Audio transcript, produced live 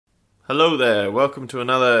Hello there, welcome to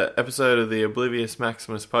another episode of the Oblivious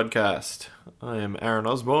Maximus podcast. I am Aaron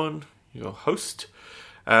Osborne, your host.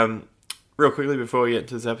 Real quickly before we get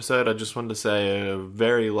into this episode, I just wanted to say a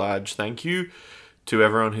very large thank you to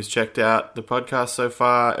everyone who's checked out the podcast so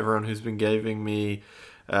far, everyone who's been giving me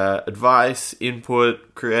advice,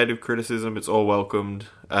 input, creative criticism. It's all welcomed.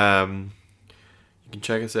 You can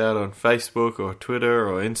check us out on Facebook or Twitter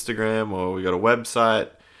or Instagram, or we got a website.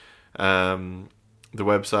 The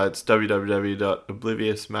website's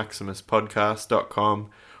www.obliviousmaximuspodcast.com.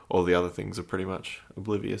 All the other things are pretty much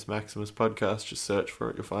Oblivious Maximus Podcast. Just search for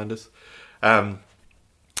it, you'll find us.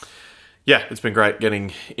 It's been great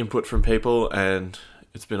getting input from people, and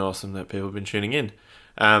it's been awesome that people have been tuning in.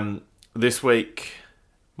 This week,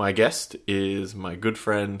 my guest is my good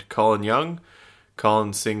friend Colin Young.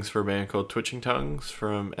 Colin sings for a band called Twitching Tongues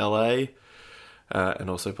from LA, and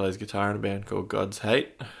also plays guitar in a band called God's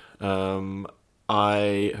Hate.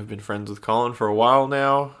 I have been friends with Colin for a while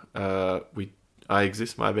now. I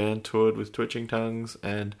Exist, my band, toured with Twitching Tongues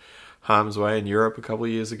and Harm's Way in Europe a couple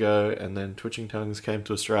of years ago, and then Twitching Tongues came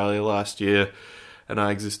to Australia last year, and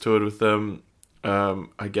I Exist toured with them.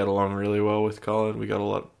 I get along really well with Colin. We got a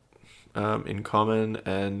lot in common,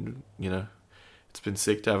 and, it's been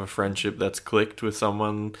sick to have a friendship that's clicked with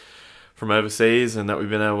someone from overseas and that we've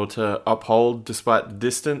been able to uphold despite the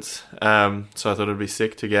distance. So I thought it'd be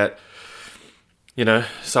sick to get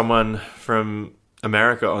someone from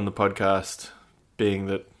America on the podcast, being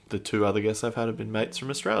that the two other guests I've had have been mates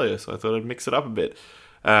from Australia, so I thought I'd mix it up a bit.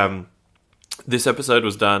 This episode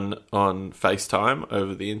was done on FaceTime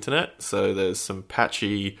over the internet, so there's some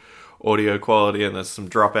patchy audio quality and there's some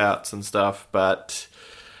dropouts and stuff, but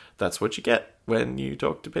that's what you get when you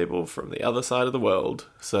talk to people from the other side of the world.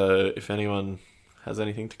 So if anyone has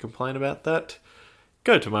anything to complain about that,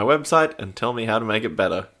 go to my website and tell me how to make it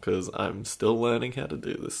better, because I'm still learning how to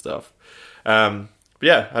do this stuff. I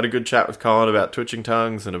had a good chat with Colin about Twitching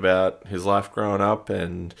Tongues and about his life growing up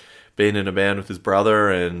and being in a band with his brother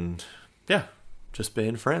and, just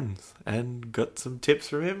being friends. And got some tips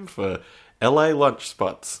from him for LA lunch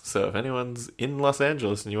spots. So if anyone's in Los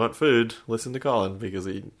Angeles and you want food, listen to Colin, because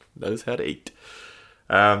he knows how to eat.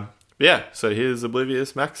 So here's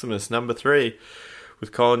Oblivious Maximus number 3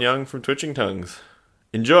 with Colin Young from Twitching Tongues.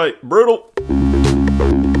 Enjoy. Brutal.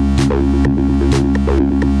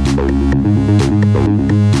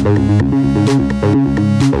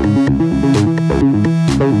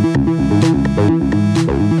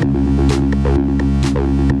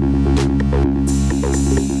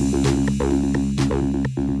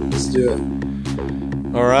 Let's do it.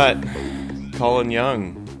 All right. Colin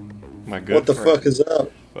Young. My good What the friend. fuck is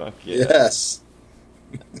up? Fuck yeah. Yes.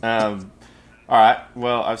 Alright,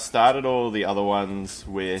 well, I've started all the other ones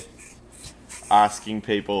with asking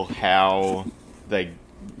people how they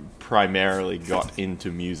primarily got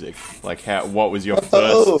into music. Like, what was your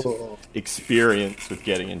first experience with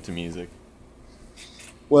getting into music?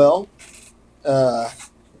 Well, it's a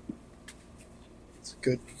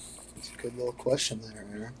good little question there,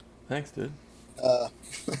 Aaron. Thanks, dude.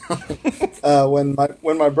 When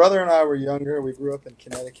my brother and I were younger, we grew up in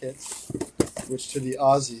Connecticut, which to the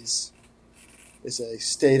Aussies is a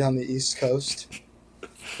state on the East Coast.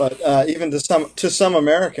 But even to some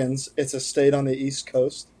Americans, it's a state on the East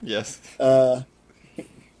Coast. Yes. And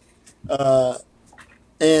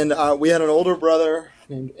we had an older brother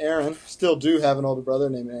named Aaron. Still do have an older brother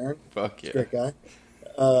named Aaron. Fuck yeah. Great guy.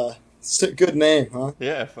 Good name, huh?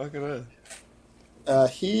 Yeah, fuck it is.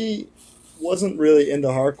 He wasn't really into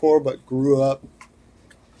hardcore, but grew up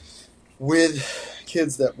with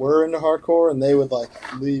kids that were into hardcore, and they would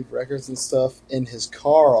leave records and stuff in his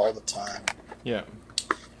car all the time. Yeah.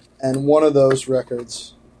 And one of those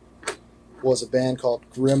records was a band called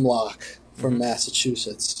Grimlock from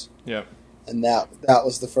Massachusetts. Yeah. And that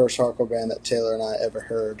was the first hardcore band that Taylor and I ever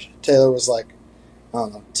heard. Taylor was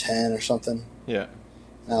 10 or something. Yeah.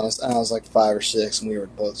 And I was 5 or 6, and we were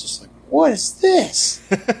both just like, what is this?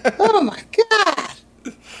 Oh my god!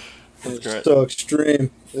 It was great. So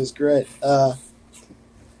extreme. It was great.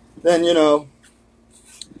 Then,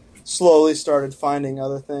 slowly started finding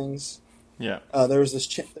other things. Yeah. There was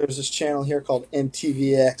this channel here called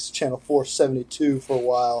MTVX, channel 472 for a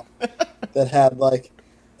while, that had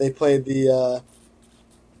they played the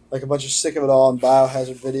a bunch of Sick of It All and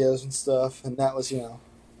Biohazard videos and stuff, and that was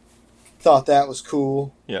thought that was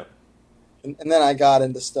cool. Yeah. And then I got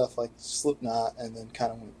into stuff like Slipknot, and then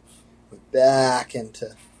kind of went back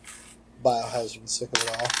into Biohazard and Sick of It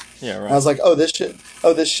All. Yeah, right. And I was like, this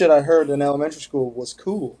shit I heard in elementary school was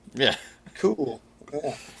cool. Yeah. Cool.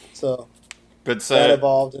 Yeah. So But that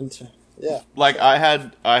evolved into Yeah. Like I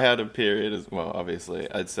had a period as well. Obviously,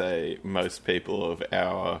 I'd say most people of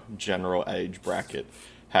our general age bracket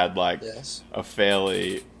had like Yes. a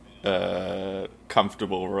fairly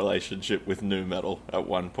comfortable relationship with nu metal at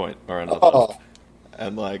one point or another, Oh,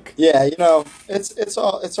 and like yeah. It's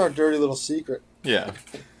our dirty little secret. yeah,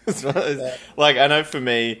 That, like I know for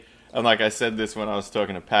me, and like I said this when I was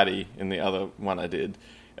talking to Patty in the other one I did,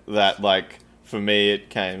 that like for me it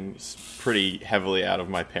came pretty heavily out of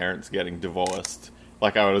my parents getting divorced.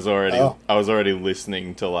 Like I was already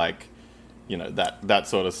listening to like, you know, that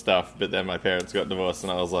sort of stuff, but then my parents got divorced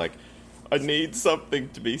and I was like, I need something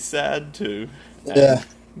to be sad to. And yeah.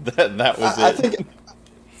 that was I it.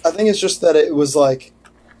 I think it's just that it was like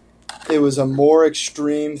it was a more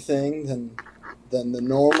extreme thing than the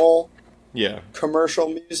normal Yeah, commercial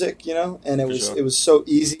music, you know, and For sure. it was so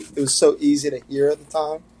easy. It was so easy to hear at the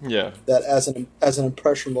time yeah, that as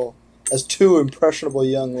two impressionable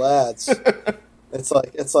young lads, it's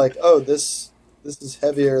like oh this is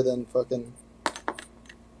heavier than fucking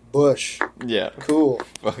Bush. yeah. Cool.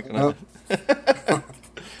 Fucking You know? hell.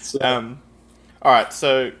 So, All right.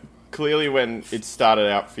 So clearly, when it started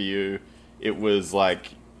out for you, it was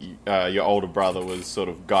like your older brother was sort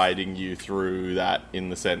of guiding you through that, in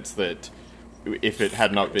the sense that if it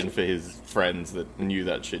had not been for his friends that knew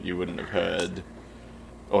that shit, you wouldn't have heard,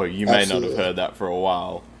 or you may not have Absolutely. heard that for a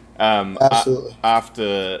while. Absolutely.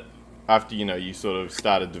 After you know you sort of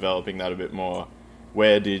started developing that a bit more,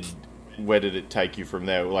 where did it take you from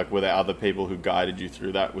there? Like, were there other people who guided you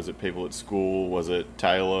through that? Was it people at school? Was it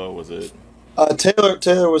Taylor? Was it?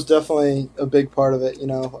 Taylor was definitely a big part of it. You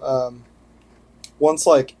know, once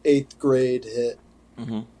like eighth grade hit,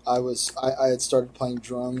 Mhm. I had started playing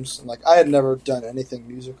drums, and like I had never done anything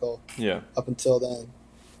musical Yeah. up until then,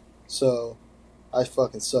 so I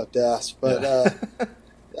fucking sucked ass. But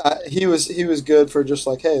he was good for just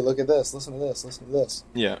like, hey, look at this, listen to this, listen to this.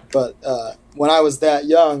 Yeah. But when I was that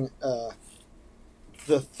young,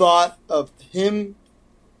 the thought of him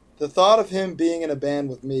being in a band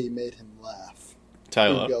with me made him laugh. He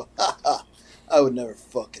Taylor. would go, ha ha, I would never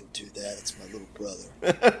fucking do that. It's my little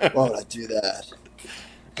brother. Why would I do that?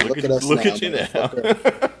 Look at us look now, at you now.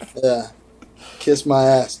 motherfucker. Yeah. Kiss my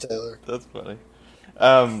ass, Taylor. That's funny.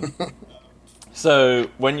 So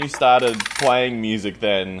when you started playing music,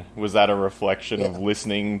 then was that a reflection of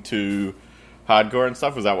listening to hardcore and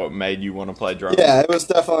stuff? Was that what made you want to play drums? Yeah, it was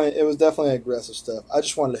definitely aggressive stuff. I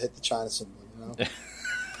just wanted to hit the China cymbal, you know.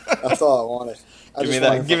 That's all I wanted.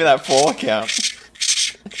 Give me that 4 count.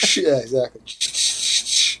 Yeah, exactly.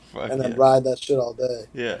 Fuck And then yeah. ride that shit all day.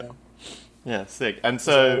 Yeah. You know? Yeah, sick. And That's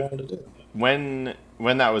all I so wanted to do. when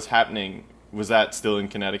that was happening, was that still in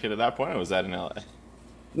Connecticut at that point, or was that in LA?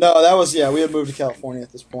 No, that was we had moved to California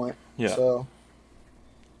at this point. Yeah. So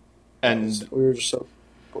And we were just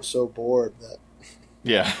so bored that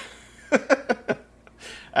yeah.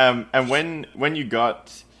 And when you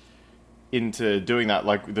got into doing that,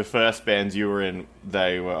 like the first bands you were in,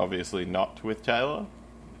 they were obviously not with Taylor.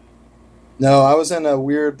 no, I was in a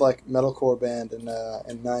weird like metalcore band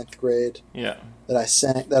in ninth grade Yeah. that I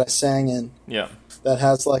sang in Yeah. that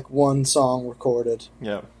has like one song recorded.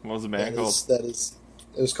 Yeah. What was the band called?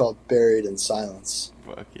 It was called Buried in Silence.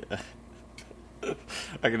 Fuck yeah.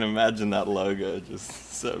 I can imagine that logo,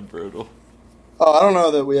 just so brutal. Oh, I don't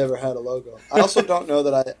know that we ever had a logo. I also don't know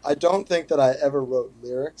that I don't think that I ever wrote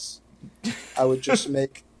lyrics. I would just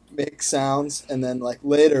make sounds and then like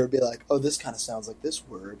later be like, oh, this kind of sounds like this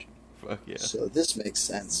word. Fuck yeah. So this makes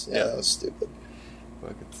sense. Yeah, Yeah. that was stupid.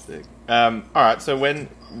 Fucking sick. Alright, so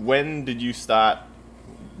when did you start,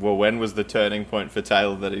 well, when was the turning point for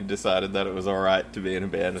Taylor that he decided that it was alright to be in a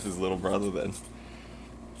band with his little brother then?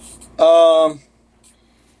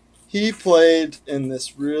 He played in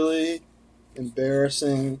this really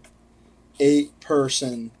embarrassing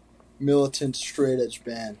 8-person militant straight edge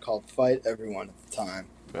band called Fight Everyone at the time.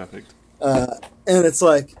 Perfect. And it's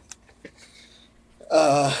like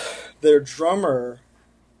their drummer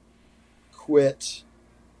quit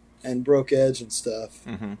and broke edge and stuff,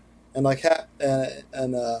 Mm-hmm. and like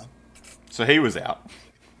So he was out.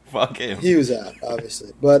 Fuck him. he was out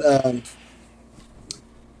obviously, but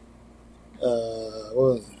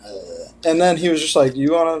and then he was just like,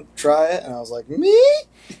 "You want to try it?" And I was like, "Me?"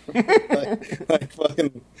 like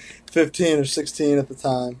fucking 15 or 16 at the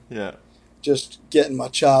time, Yeah. just getting my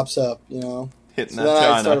chops up, you know. Hitting So that then I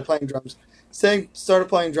China. started playing drums. Started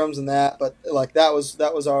playing drums in that, but like that was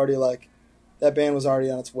already like that band was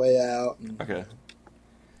already on its way out. And, Okay.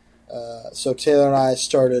 so Taylor and I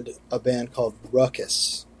started a band called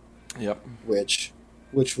Ruckus, Yep. which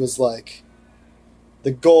was like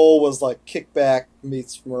the goal was like Kickback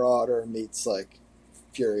meets Marauder meets like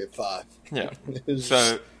Fury of 5. Yeah. It was,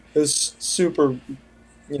 So it was super,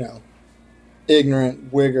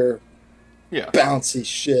 ignorant, wigger, yeah, bouncy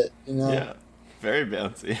shit, yeah, very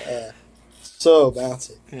bouncy. So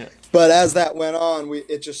bouncy. Yeah. But as that went on,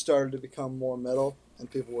 it just started to become more metal, and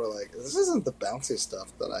people were like, "This isn't the bouncy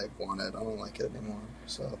stuff that I wanted. I don't like it anymore."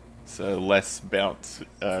 So less bounce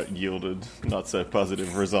yielded not so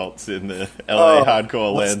positive results in the LA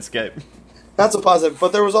hardcore landscape. That's a positive,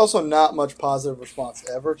 but there was also not much positive response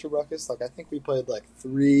ever to Ruckus. Like, I think we played like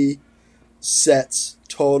 3 sets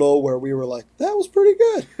total where we were like, "That was pretty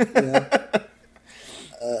good."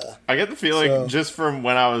 I get the feeling just from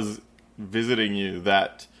when I was visiting you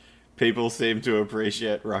that people seem to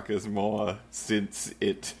appreciate Ruckus more since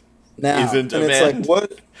it now isn't a and it's band. like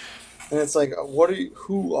what? And it's like, what are you?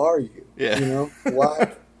 Who are you? Yeah.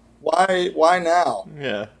 Why? Why now?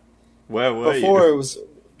 Yeah. Where were Before you? it was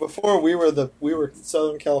before we were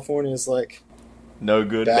Southern California's like No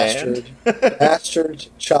good bastard band. bastard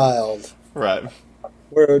child. Right.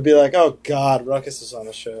 Where it would be like, oh God, Ruckus is on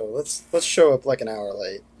the show. Let's show up like an hour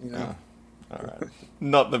late. Oh, all right.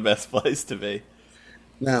 Not the best place to be.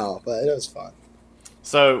 No, but it was fun.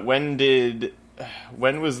 So when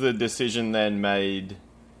was the decision then made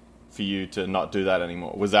for you to not do that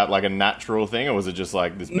anymore? Was that like a natural thing, or was it just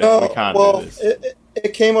like this? No, we can't do this.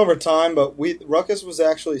 It came over time, but Ruckus was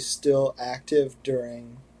actually still active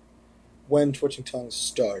during when Twitching Tongues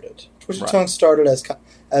started. Twitching Tongues started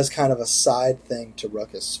as kind of a side thing to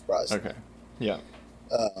Ruckus, surprisingly. Okay, yeah.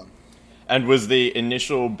 And was the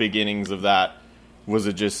initial beginnings of that? Was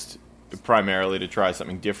it just primarily to try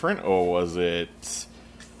something different, or was it?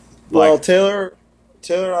 Well, Taylor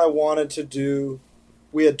and I wanted to do.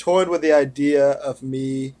 We had toyed with the idea of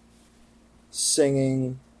me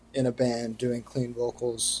singing in a band, doing clean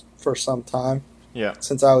vocals for some time. Yeah.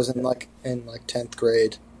 Since I was in 10th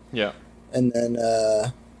grade. Yeah. And then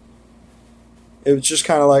it was just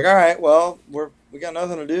kind of like, all right, well, we got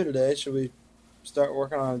nothing to do today. Should we start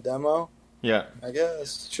working on a demo? Yeah. I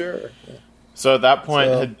guess. Sure. Yeah. So at that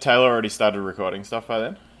point, had Taylor already started recording stuff by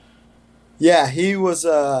then? Yeah, he was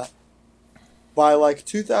by like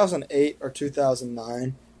 2008 or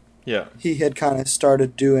 2009. Yeah. He had kind of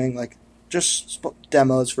started doing like just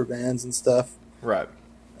demos for bands and stuff. Right.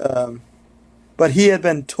 But he had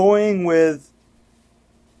been toying with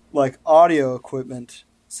like audio equipment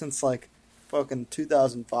since like fucking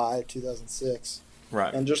 2005, 2006.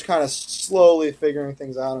 Right. And just kind of slowly figuring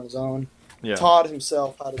things out on his own. Yeah. Taught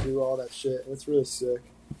himself how to do all that shit. It's really sick.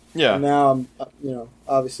 Yeah. And now I'm,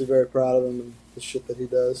 obviously very proud of him and the shit that he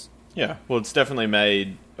does. Yeah. Well, it's definitely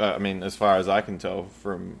made, as far as I can tell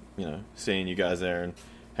from, seeing you guys there and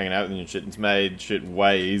hanging out with you and shit, it's made shit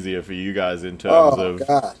way easier for you guys in terms of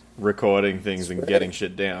recording things and getting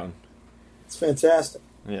shit down. It's fantastic.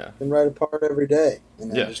 Yeah. And write a part every day.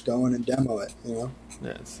 And then just go in and demo it, Yeah,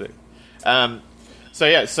 it's sick.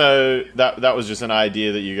 So that was just an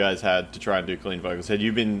idea that you guys had to try and do clean vocals. Had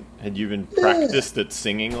you been practiced at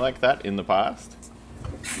singing like that in the past?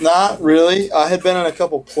 Not really. I had been in a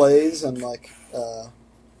couple plays and in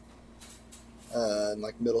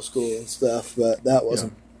middle school and stuff, but that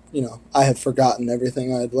wasn't. I had forgotten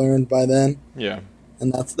everything I had learned by then. Yeah.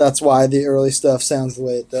 And that's why the early stuff sounds the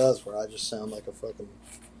way it does, where I just sound like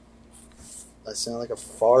I sound like a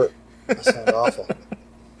fart. I sound awful.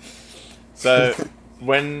 So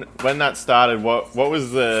when that started, what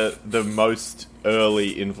was the most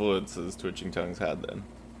early influences Twitching Tongues had then?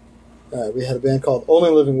 We had a band called Only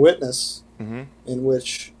Living Witness, mm-hmm. in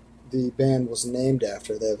which the band was named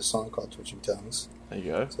after. They have a song called Twitching Tongues. There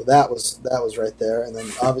you go. So that was right there, and then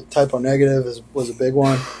Typo Negative was a big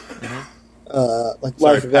one. Mm-hmm.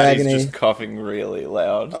 Life of Patty's Agony. Just coughing really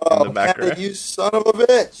loud Oh, in the background. Patty, you son of a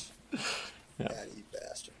bitch! Yeah. Patty, you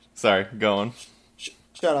bastard! Sorry, go on.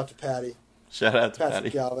 Shout out to Patty. Shout out to Patrick Patty.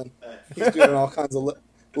 Galvin. He's doing all kinds of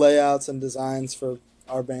layouts and designs for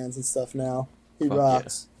our bands and stuff now. He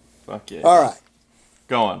rocks. Yeah. Fuck yeah. All right.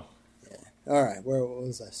 Go on. Yeah. All right. What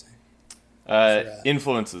was I saying?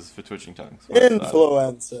 Influences for Twitching Tongues.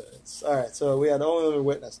 Influences. All right. So we had Only Living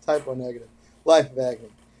Witness, Typo Negative, Life of Agony,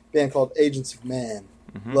 band called Agents of Man.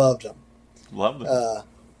 Mm-hmm. Loved them. Love them.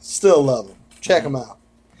 Still love them. Check them out.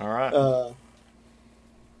 All right.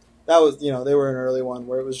 That was, they were an early one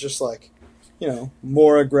where it was just like,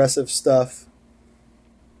 more aggressive stuff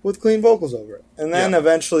with clean vocals over it. And then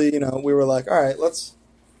eventually, we were like, all right, let's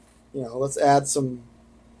add some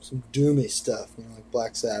doomy stuff, like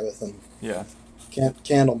Black Sabbath and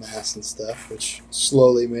Candlemass and stuff, which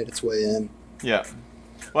slowly made its way in. Yeah.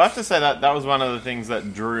 Well, I have to say that was one of the things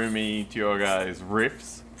that drew me to your guys'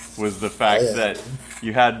 riffs, was the fact that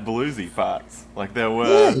you had bluesy parts. Like there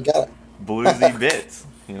were bluesy bits,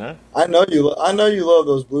 you know? I know you. I know you love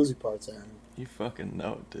those bluesy parts, Aaron. You fucking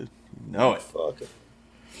know it, dude. You know it. Fuck it.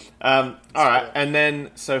 All right, and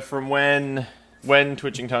then so from when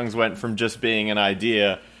Twitching Tongues went from just being an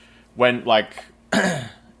idea, when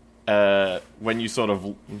when you sort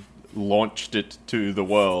of launched it to the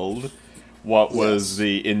world, what was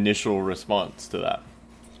the initial response to that?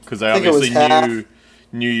 Because I obviously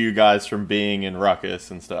knew you guys from being in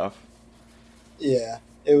Ruckus and stuff. Yeah,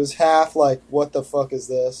 it was half like, what the fuck is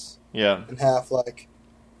this? Yeah, and half like,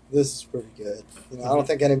 this is pretty good. You know, I don't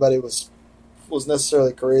think anybody was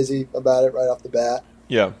necessarily crazy about it right off the bat.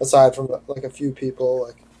 Yeah. Aside from like a few people,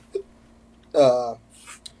 like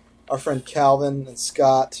our friend Calvin and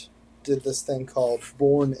Scott did this thing called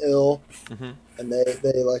Born Ill, and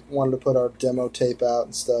they like wanted to put our demo tape out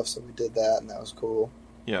and stuff, so we did that, and that was cool.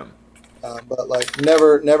 Yeah. But like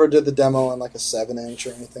never did the demo on like a 7-inch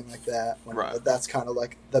or anything like that. Right. That's kind of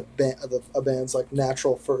like a band's like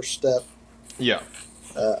natural first step. Yeah.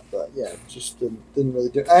 But yeah, just didn't really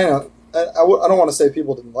do. I don't know. I don't want to say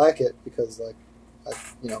people didn't like it, because like,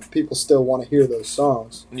 people still want to hear those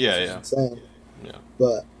songs. Yeah, yeah. Insane. Yeah.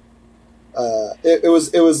 But it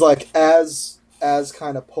was like as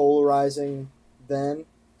kind of polarizing then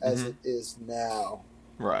as it is now.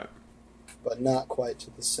 Right. But not quite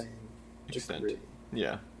to the same extent. degree.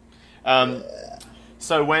 Yeah.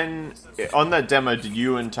 So when on that demo, did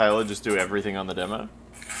you and Taylor just do everything on the demo?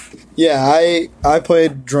 Yeah, I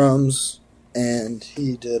played drums, and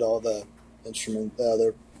he did all the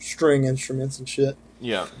the string instruments and shit.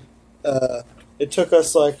 Yeah. It took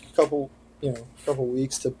us like a couple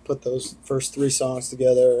weeks to put those first 3 songs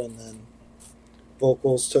together, and then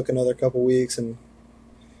vocals took another couple weeks, and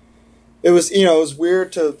it was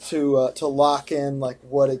weird to lock in like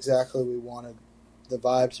what exactly we wanted the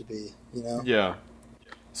vibe to be, Yeah.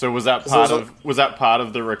 So was that part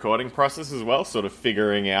of the recording process as well, sort of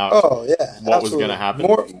figuring out what was going to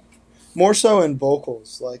happen? More so in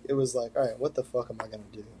vocals. Like, it was like, all right, what the fuck am I going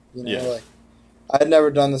to do? Like, I had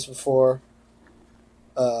never done this before.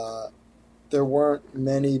 There weren't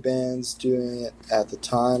many bands doing it at the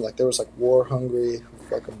time. Like, there was like War Hungry, who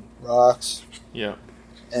fucking rocks. Yeah.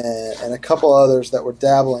 And a couple others that were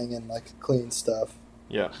dabbling in like clean stuff.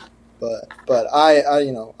 Yeah. But I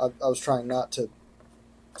was trying not to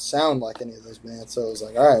sound like any of those bands, so I was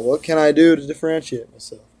like, all right, what can I do to differentiate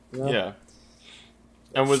myself? Yeah.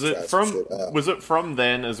 And was it from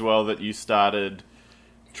then as well that you started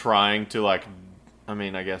trying to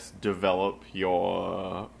develop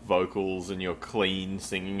your vocals and your clean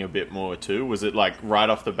singing a bit more too? Was it like right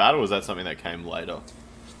off the bat, or was that something that came later?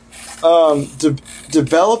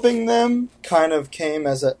 Developing them kind of came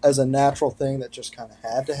as a natural thing that just kind of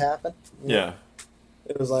had to happen. Yeah.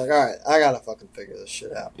 It was like, all right, I gotta fucking figure this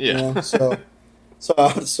shit out. Yeah. So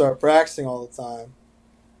I would start practicing all the time,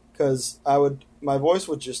 because my voice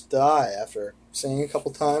would just die after singing a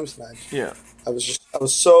couple times, and I was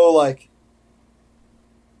so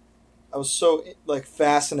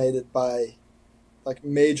fascinated by like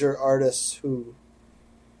major artists who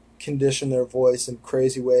condition their voice in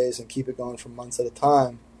crazy ways and keep it going for months at a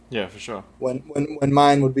time. Yeah, for sure. When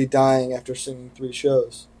mine would be dying after singing 3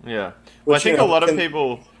 shows. Yeah. Well, I think a lot of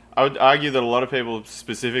people, I would argue that a lot of people,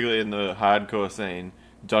 specifically in the hardcore scene,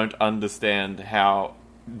 don't understand how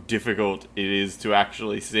difficult it is to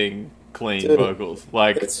actually sing clean vocals.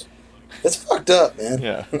 Like, it's fucked up, man.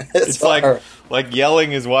 Yeah. it's like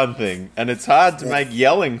yelling is one thing, and it's hard to make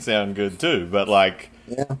yelling sound good too, but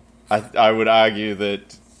I would argue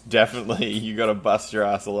that definitely you got to bust your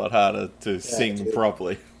ass a lot harder to sing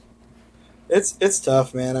properly. It's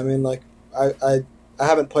tough, man. I mean, like, I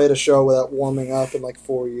haven't played a show without warming up in like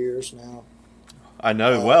 4 years now. I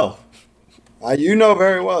know well. You know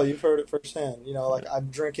very well. You've heard it firsthand. Like, I'm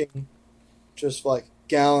drinking just like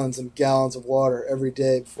gallons and gallons of water every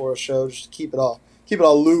day before a show, just to keep it all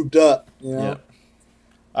lubed up. Yeah.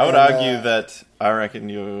 I would argue that I reckon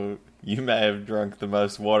you may have drunk the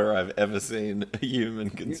most water I've ever seen a human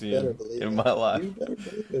consume in my life. You better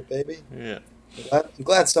believe it, baby. Yeah. I'm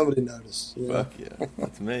glad somebody noticed. Fuck yeah,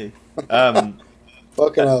 that's me.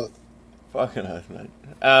 Fucking oath. Fucking oath, mate.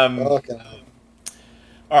 Fucking oath.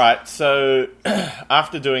 Alright, so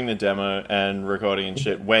after doing the demo and recording and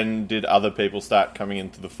shit, when did other people start coming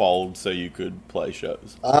into the fold so you could play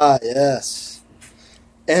shows? Ah, yes.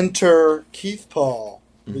 Enter Keith Paul,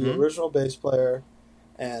 the original bass player,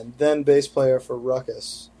 and then bass player for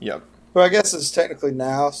Ruckus. Yep. Who I guess is technically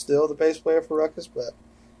now still the bass player for Ruckus, but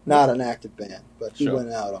not an active band. But he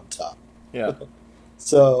went out on top. Yeah.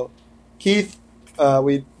 So, Keith,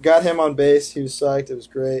 we got him on bass. He was psyched. It was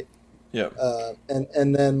great. Yep.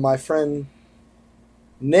 And then my friend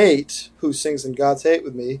Nate, who sings in God's Hate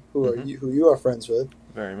with me, who you are friends with,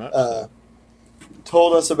 Very much.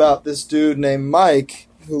 told us about this dude named Mike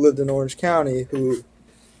who lived in Orange County who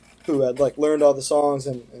had like learned all the songs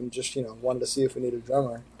and just wanted to see if we needed a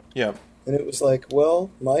drummer. Yeah. And it was like,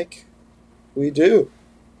 well, Mike, we do.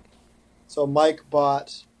 So Mike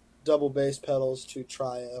bought double bass pedals to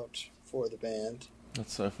try out for the band.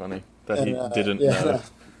 That's so funny that he didn't know.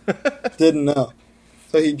 No, didn't know.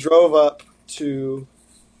 So he drove up to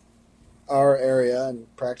our area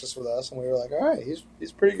and practiced with us, and we were like, all right,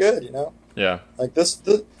 he's pretty good, Yeah. Like this,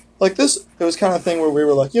 it was kind of thing where we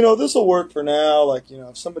were like, this will work for now. Like,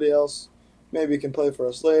 if somebody else maybe can play for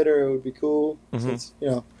us later, it would be cool. Mm-hmm. Since,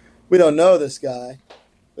 we don't know this guy.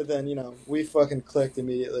 But then, we fucking clicked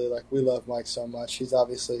immediately. Like, we love Mike so much. He's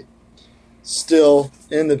obviously still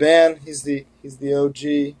in the band. He's the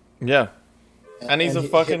OG. Yeah. And he's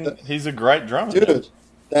he's a great drummer. Dude, man.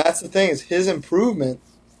 that's the thing, is his improvement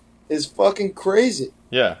is fucking crazy.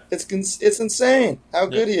 Yeah. It's insane how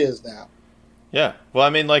good he is now. Yeah. Well, I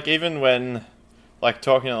mean, like, even when, like,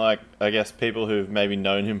 talking to, like, I guess people who've maybe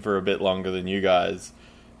known him for a bit longer than you guys,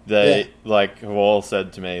 they, like, have all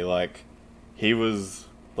said to me, like, he was,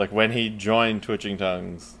 like, when he joined Twitching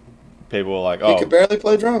Tongues, people were like, oh. He could barely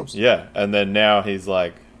play drums. Yeah. And then now he's,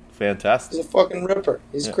 like, fantastic. He's a fucking ripper.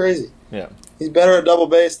 He's crazy. Yeah. He's better at double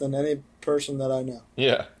bass than any person that I know.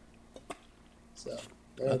 Yeah. So,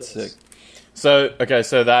 that's sick. So, okay,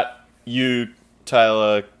 so that you,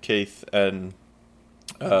 Taylor, Keith, and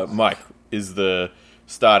Mike is the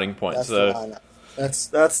starting point. That's so the lineup.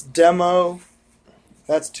 That's demo.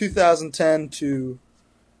 That's 2010 to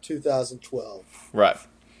 2012. Right.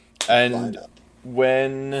 And Lineup.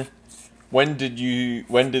 when did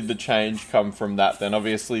the change come from that then?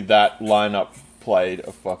 Obviously that lineup played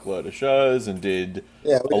a fuckload of shows and did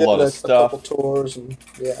a lot of stuff. A couple tours and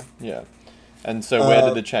Yeah. And so where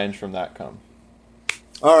did the change from that come?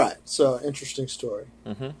 All right. So interesting story.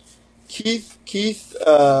 Mm-hmm. Keith,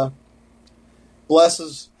 bless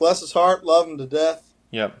his heart, love him to death.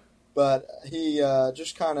 Yep. But he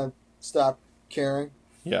just kind of stopped caring.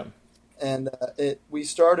 Yeah. And we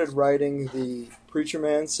started writing the Preacher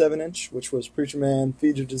Man 7-inch, which was Preacher Man,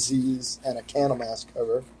 Feed Your Disease, and a Candlemass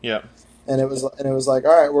cover. Yeah. And it was like,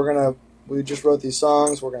 all right, we just wrote these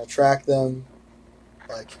songs, we're gonna track them,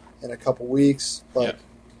 like in a couple weeks. Like,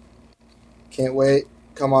 can't wait,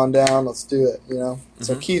 come on down, let's do it. Mm-hmm.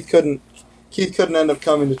 So Keith couldn't end up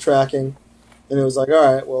coming to tracking, and it was like,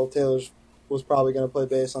 all right, well, Taylor was probably gonna play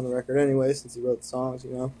bass on the record anyway since he wrote the songs.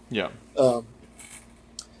 Yeah.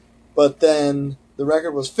 But then the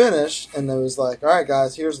record was finished, and it was like, all right,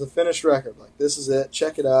 guys, here's the finished record. Like, this is it.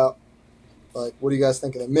 Check it out. Like, what do you guys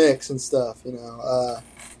think of the mix and stuff?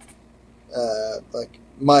 Like,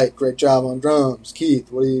 Mike, great job on drums.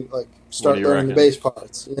 Keith, what do you, like, start learning the bass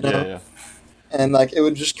parts, Yeah. And, like, it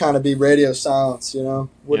would just kind of be radio silence,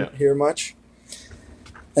 Wouldn't hear much.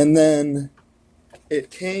 And then it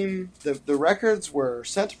came, the records were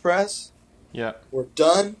sent to press. Yeah. We're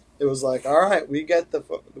done. It was like, all right, we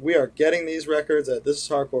are getting these records at This Is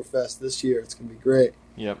Hardcore Fest this year. It's going to be great.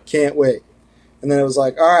 Yep. Can't wait. And then it was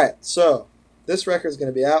like, all right, so this record's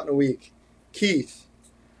going to be out in a week. Keith,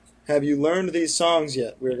 have you learned these songs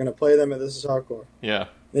yet? We're going to play them at This Is Hardcore. Yeah.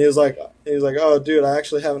 And he was like, oh, dude, I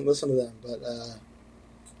actually haven't listened to them, but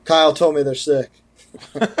Kyle told me they're sick.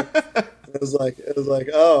 It was like,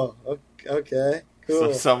 oh, okay, cool.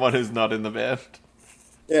 So someone who's not in the band.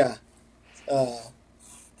 Yeah.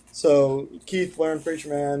 So Keith learned Preacher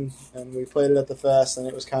Man, and we played it at the fest, and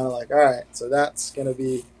it was kind of like, all right, so that's going to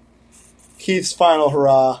be Keith's final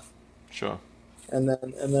hurrah. Sure. And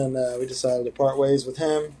then we decided to part ways with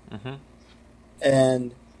him. Mm-hmm.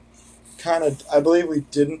 And kind of, I believe we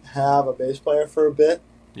didn't have a bass player for a bit.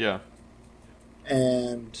 Yeah.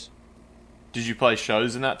 And did you play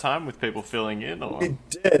shows in that time with people filling in? Or? we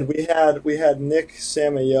did. We had Nick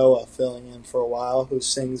Samayoa filling in for a while, who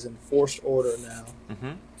sings in Forced Order now.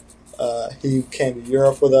 Mm-hmm. He came to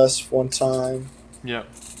Europe with us one time. Yeah.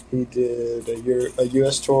 He did a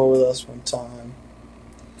U.S. tour with us one time.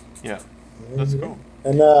 Yeah. That's cool.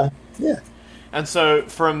 And, yeah. And so,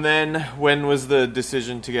 from then, when was the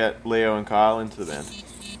decision to get Leo and Kyle into the band?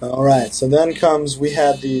 All right. So then comes, we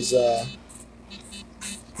had these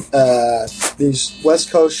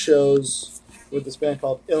West Coast shows with this band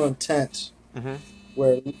called Ill Intent, mm-hmm.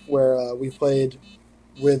 where we played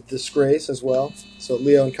with Disgrace as well. So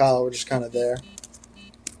Leo and Kyle were just kind of there.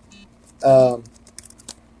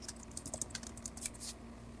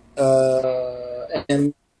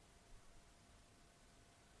 And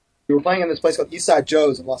we were playing in this place called Eastside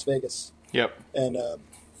Joe's in Las Vegas. Yep. And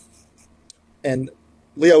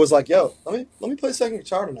Leo was like, "Yo, let me play second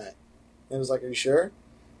guitar tonight." And he was like, "Are you sure?"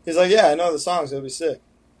 He's like, "Yeah, I know the songs. It'll be sick.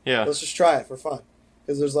 Yeah. Let's just try it for fun.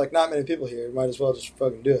 Because there's like not many people here. You might as well just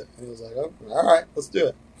fucking do it." And he was like, "Oh, all right, let's do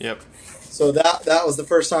it." Yep. So that was the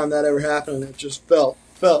first time that ever happened, and it just felt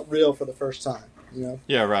real for the first time. You know?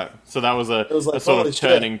 Yeah, right. So that was a like, sort holy of shit.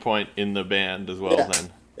 turning point in the band as well. Yeah.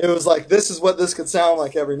 Then. It was like, this is what this could sound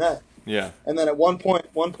like every night. Yeah. And then at one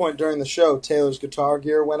point during the show, Taylor's guitar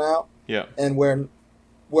gear went out. Yeah. And where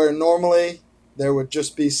normally there would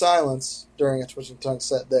just be silence during a Twitching Tongue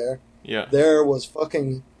set Yeah. there was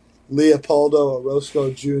fucking Leopoldo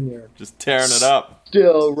Orozco Jr. Just tearing it up.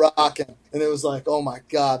 Still rocking. And it was like, oh my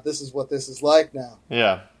God, this is what this is like now.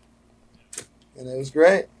 Yeah. And it was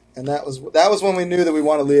great. And that was when we knew that we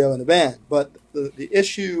wanted Leo in the band. But the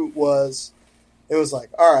issue was, it was like,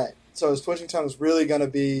 all right, so is Twitching Tongues really going to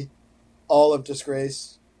be all of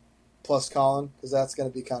Disgrace plus Colin? Because that's going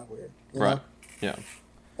to be kind of weird. You know? Right. Yeah.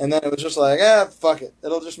 And then it was just like, fuck it.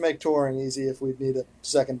 It'll just make touring easy if we need a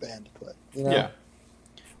second band to play. You know? Yeah.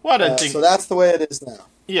 Well, I don't think... So that's the way it is now.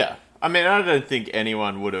 Yeah. I mean, I don't think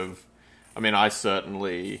anyone would have... I mean, I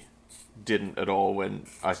certainly didn't at all when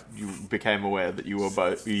you became aware that you were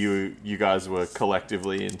both... You guys were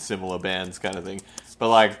collectively in similar bands kind of thing. But,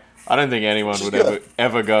 like, I don't think anyone would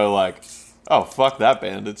ever go, like, oh, fuck that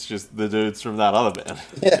band. It's just the dudes from that other band.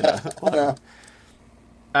 Yeah, you know?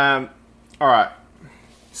 I know. All right.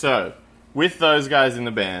 So, with those guys in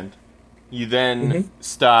the band, you then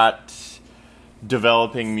start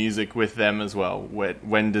developing music with them as well.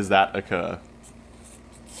 When does that occur?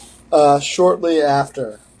 Shortly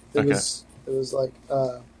after. It was like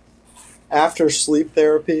after Sleep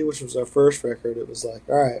Therapy, which was our first record. It was like,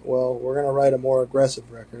 all right, well, we're gonna write a more aggressive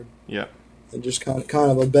record. Yeah. And just kind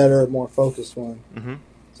of a better, more focused one. Mm-hmm.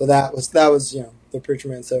 So that was the Preacher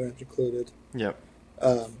Man 7-inch included. Yep.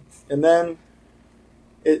 And then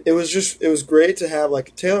it was great to have,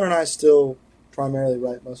 like, Taylor and I still primarily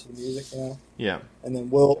write most of the music, you know? Yeah. And then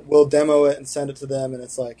we'll demo it and send it to them, and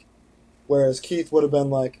it's like, whereas Keith would have been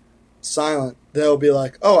like silent, they'll be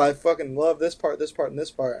like, oh, I fucking love this part, and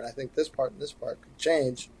this part, and I think this part and this part could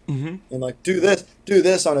change. Mm-hmm. And like, do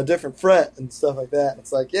this on a different fret and stuff like that. And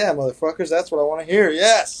it's like, yeah, motherfuckers, that's what I want to hear.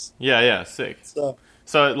 Yes. Yeah, sick.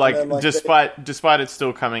 So like, despite it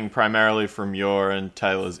still coming primarily from your and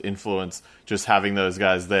Taylor's influence, just having those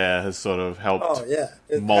guys there has sort of helped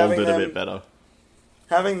mold it a bit better.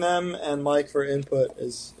 Having them and Mike for input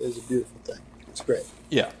is a beautiful thing. It's great.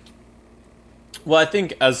 Yeah. Well, I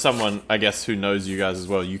think as someone, I guess, who knows you guys as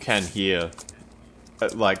well, you can hear,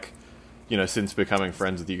 like, you know, since becoming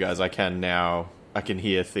friends with you guys, I can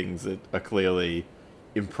hear things that are clearly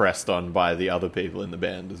impressed on by the other people in the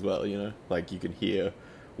band as well, you know? Like, you can hear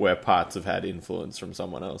where parts have had influence from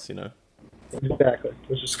someone else, you know? Exactly,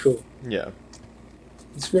 which is cool. Yeah.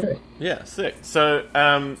 It's great. Yeah, sick. So,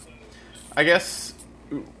 I guess,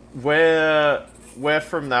 where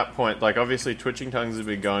from that point, like, obviously Twitching Tongues has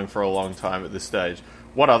been going for a long time at this stage.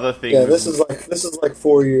 What other things... Yeah, this is like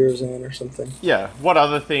 4 years in or something. Yeah. What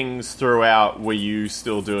other things throughout were you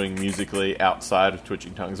still doing musically outside of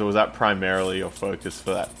Twitching Tongues, or was that primarily your focus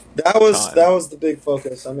for that? That was the big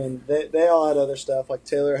focus. I mean, they all had other stuff. Like,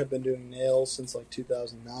 Taylor had been doing Nails since like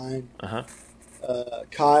 2009. Uh-huh.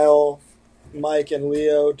 Kyle, Mike, and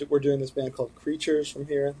Leo were doing this band called Creatures from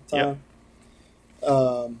here at the time.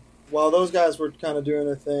 Yep. While those guys were kind of doing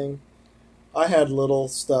their thing, I had little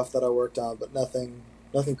stuff that I worked on, but nothing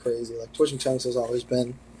crazy. Like, Twitching Tongues has always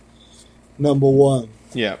been number one.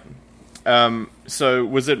 Yeah. So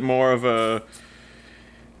was it more of a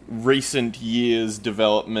recent years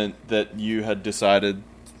development that you had decided,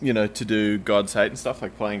 you know, to do God's Hate and stuff,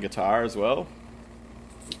 like playing guitar as well?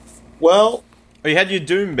 Well... Oh, you had your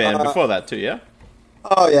Doom band before that too, yeah?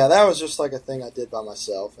 Oh, yeah, that was just like a thing I did by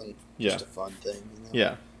myself and just a fun thing. You know?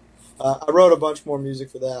 Yeah. I wrote a bunch more music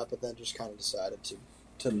for that, but then just kind of decided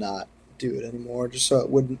to not do it anymore, just so it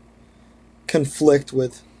wouldn't conflict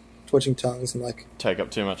with Twitching Tongues and like take up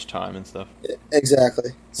too much time and stuff.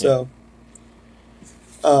 Exactly. So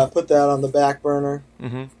put that on the back burner.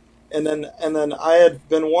 Mm-hmm. And then I had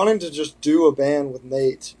been wanting to just do a band with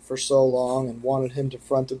Nate for so long and wanted him to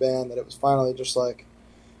front a band that it was finally just like,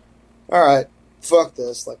 all right, fuck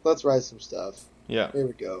this. Like, let's write some stuff. Yeah. Here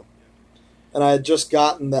we go. And I had just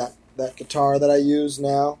gotten that guitar that I use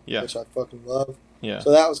now, which I fucking love. Yeah.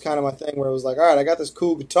 So that was kind of my thing where it was like, all right, I got this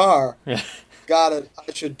cool guitar. Yeah. I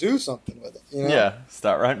should do something with it. You know? Yeah.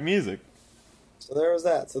 Start writing music. So there was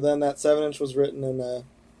that. So then that 7-inch was written in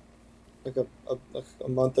like a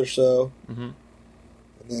month or so. Mm-hmm. And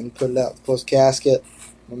then put it out with Closed Casket.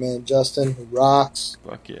 My man Justin, who rocks.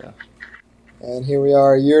 Fuck yeah. And here we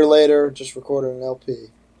are a year later, just recording an LP.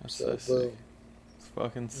 That's so sick. Boom. It's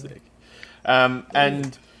fucking sick.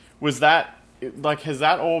 And was that, like, has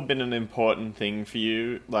that all been an important thing for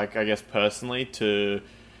you, like, I guess personally,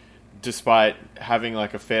 despite having,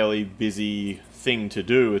 like, a fairly busy thing to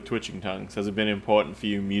do with Twitching Tongues, has it been important for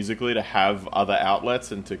you musically to have other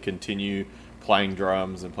outlets and to continue playing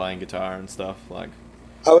drums and playing guitar and stuff? Like,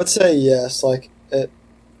 I would say yes. Like,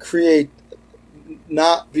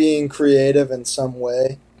 not being creative in some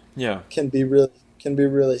way, can be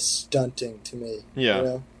really stunting to me. Yeah, you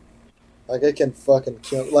know? Like, it can fucking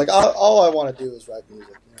kill. Like, all I want to do is write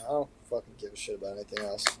music. You know, I don't fucking give a shit about anything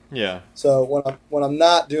else. Yeah. So when I'm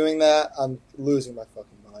not doing that, I'm losing my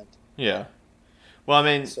fucking mind. Yeah. Well, I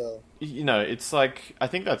mean, so, you know, it's like, I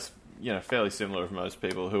think that's, you know, fairly similar for most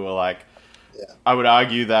people who are like, yeah. I would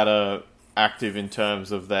argue that are active in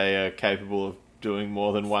terms of they are capable of doing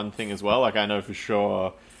more than one thing as well. Like, I know for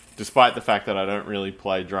sure, despite the fact that I don't really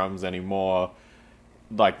play drums anymore,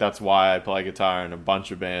 like, that's why I play guitar in a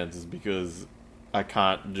bunch of bands, is because I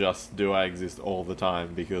can't just do I Exist all the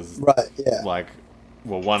time, because, right, yeah. like,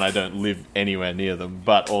 well, one, I don't live anywhere near them,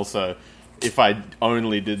 but also, if I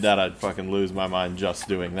only did that, I'd fucking lose my mind just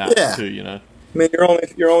doing that too, you know? I mean,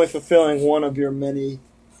 you're only fulfilling one of your many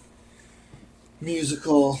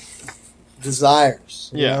musical desires.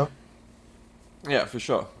 You know? Yeah, for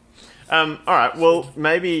sure. All right, well,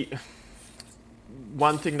 maybe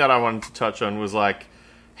one thing that I wanted to touch on was, like,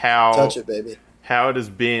 touch it, baby. How it has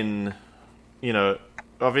been, you know,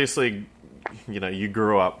 obviously, you know, you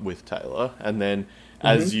grew up with Taylor, and then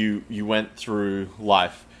as you went through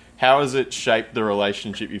life, how has it shaped the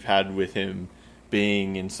relationship you've had with him,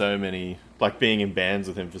 being in so many, like, being in bands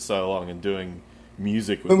with him for so long and doing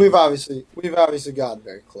music with him? We've obviously gotten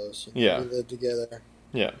very close. You know? Yeah. We lived together.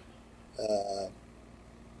 Yeah.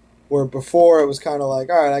 Where before it was kind of like,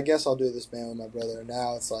 all right, I guess I'll do this band with my brother. And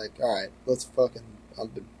now it's like, all right, let's fucking,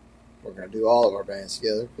 we're gonna do all of our bands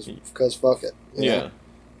together because fuck it. You know?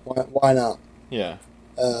 Why not? Yeah.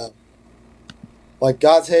 Like,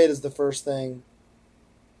 God's Hate is the first thing.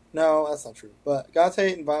 No, that's not true. But God's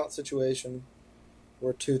Hate and Violent Situation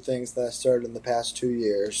were two things that I started in the past 2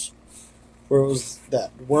 years, where it was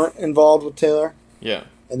that weren't involved with Taylor. Yeah.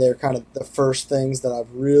 And they were kind of the first things that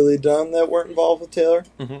I've really done that weren't involved with Taylor.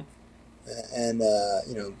 Mm-hmm. And,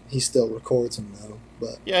 you know, he still records them, though.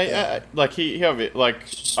 But, like, he like,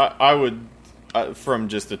 I would, from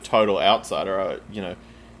just a total outsider, you know,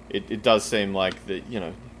 it does seem like that, you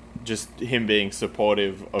know, just him being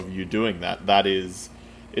supportive of you doing that is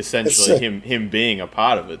essentially him being a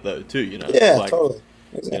part of it, though, too, you know? Yeah, like, totally.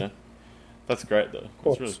 Exactly. You know? That's great, though.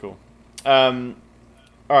 That's really cool.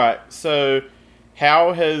 Alright, so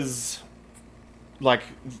how has, like,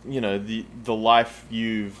 you know, the life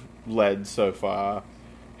you've led so far,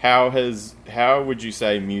 how would you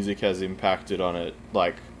say music has impacted on it,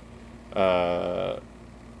 like,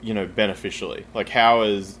 you know, beneficially? Like, how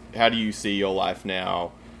do you see your life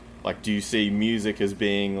now? Like, do you see music as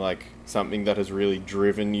being, like, something that has really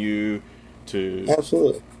driven you to...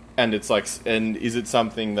 Absolutely. And it's like, and is it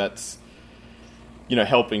something that's, you know,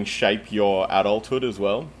 helping shape your adulthood as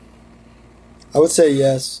well? I would say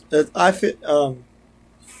yes. I feel,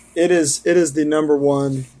 it is the number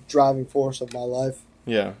one driving force of my life.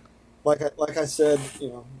 Yeah. Like I said, you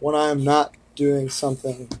know, when I am not doing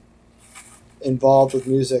something involved with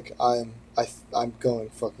music, I'm going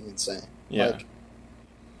fucking insane. Yeah. Like,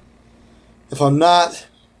 if I'm not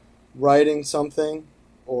writing something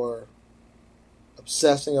or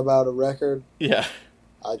obsessing about a record,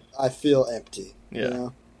 I feel empty. Yeah. You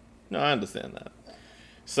know? No, I understand that.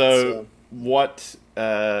 So what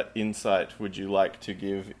insight would you like to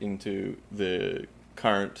give into the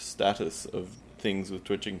current status of things with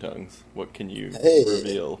Twitching Tongues? What can you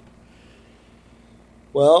reveal?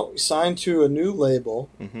 Well, we signed to a new label,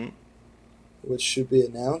 mm-hmm. which should be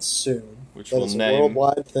announced soon. Which will a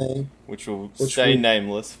worldwide thing. Which will stay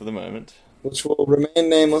nameless for the moment. Which will remain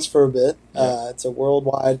nameless for a bit. Yeah. It's a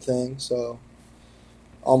worldwide thing, so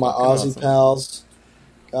all my Aussie pals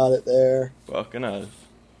got it there. Fucking oath.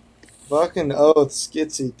 Fucking oath,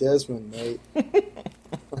 Skitsy Desmond, mate.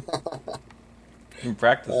 I'm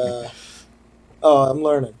practicing. I'm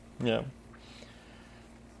learning. Yeah.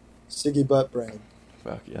 Siggy Buttbrain.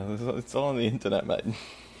 Fuck yeah, it's all on the internet, mate.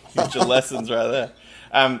 Future lessons right there.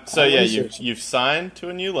 So yeah, you've signed to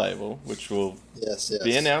a new label, which will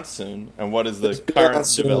be announced soon. And what is the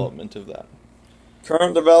current development of that?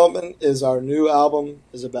 Current development is our new album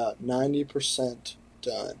is about 90%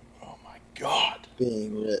 done. Oh my god!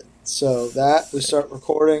 Being written. So that we start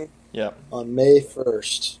recording on May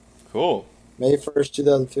 1st. Cool. May 1st,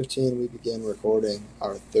 2015, we begin recording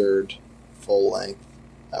our third full-length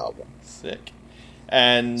album. Sick.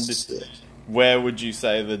 And Sick. where would you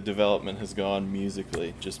say the development has gone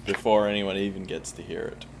musically, just before anyone even gets to hear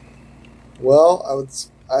it? Well,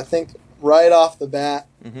 I think right off the bat,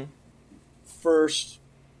 Mm-hmm. first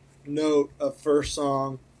note of first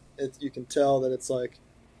song, you can tell that it's like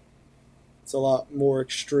it's a lot more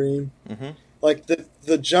extreme. Mm-hmm. Like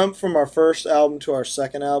the jump from our first album to our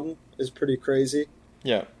second album is pretty crazy.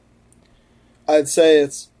 Yeah. I'd say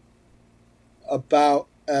it's about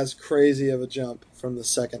as crazy of a jump from the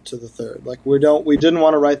second to the third. Like we didn't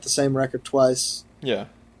want to write the same record twice. Yeah.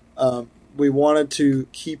 We wanted to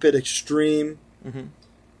keep it extreme Mm-hmm.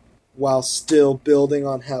 while still building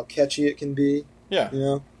on how catchy it can be. Yeah. You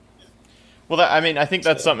know? Well, I think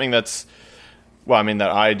that's something that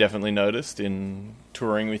I definitely noticed in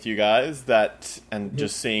touring with you guys, and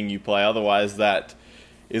just seeing you play. Otherwise, that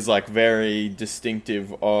is like very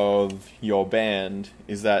distinctive of your band.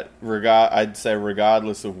 Is that I'd say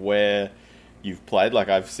regardless of where you've played, like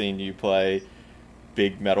I've seen you play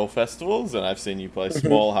big metal festivals, and I've seen you play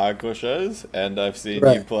small hardcore shows, and I've seen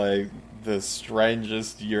you play the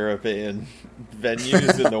strangest European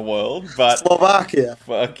venues in the world, but Slovakia.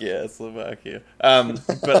 Fuck yeah, Slovakia.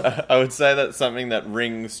 But I would say that something that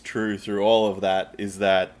rings true through all of that is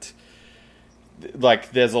that,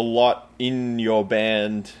 like, there's a lot in your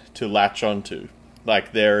band to latch onto.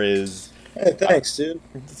 Like, there is... Hey, thanks, dude.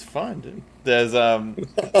 It's fine, dude. There's,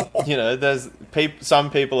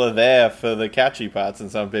 some people are there for the catchy parts,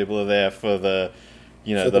 and some people are there for the,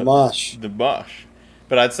 for the mosh. The mosh.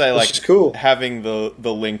 But I'd say, Which is cool. having the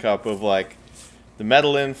link up of, like, the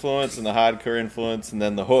metal influence and the hardcore influence and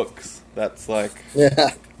then the hooks, that's, like,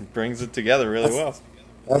 Yeah. brings it together really well.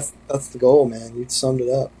 That's the goal, man. You summed it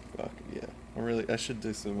up. Fuck, yeah. I should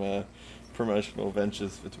do some promotional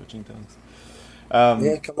ventures for Twitching Tongues.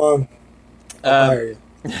 Yeah, come on. I'll hire you.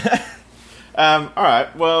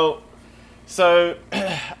 Alright, well, so,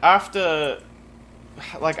 after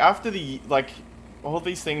all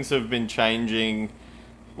these things have been changing,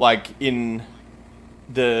 like, in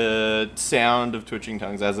the sound of Twitching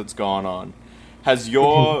Tongues as it's gone on, has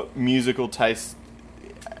your musical taste,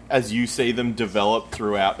 as you see them, developed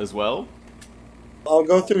throughout as well? I'll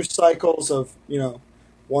go through cycles of,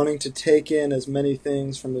 wanting to take in as many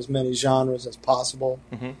things from as many genres as possible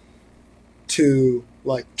Mm-hmm. to,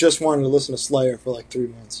 like, just wanting to listen to Slayer for, like, 3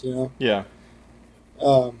 months, Yeah.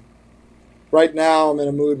 Right now, I'm in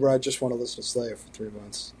a mood where I just want to listen to Slayer for 3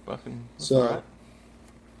 months. Fucking, that's So, alright.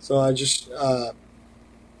 So I just,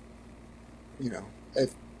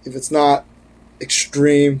 if it's not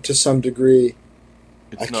extreme to some degree,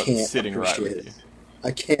 It's I not can't sitting right appreciate with it. you.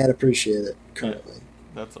 I can't appreciate it currently.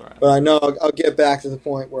 That's alright. But I know I'll get back to the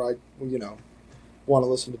point where I, want to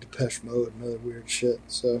listen to Depeche Mode and other weird shit.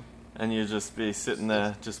 So. And you just be sitting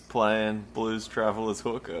there just playing Blues Traveler's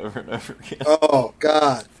Hook over and over again. Oh,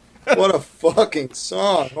 God. What a fucking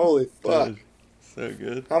song. Holy fuck. Dude, so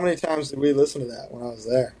good. How many times did we listen to that when I was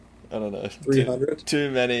there? I don't know. 300?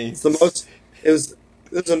 Too many. It's the most... It was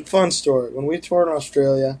a fun story. When we toured in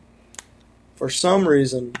Australia, for some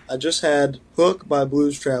reason, I just had Hook by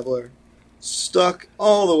Blues Traveler stuck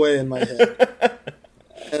all the way in my head.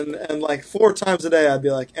 and like 4 times a day, I'd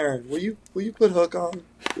be like, Aaron, will you put Hook on,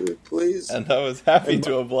 dude, please? And I was happy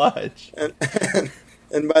to oblige.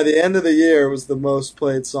 And by the end of the year, it was the most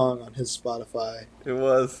played song on his Spotify. It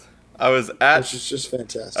was. Which is just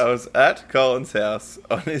fantastic. I was at Colin's house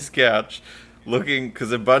on his couch looking,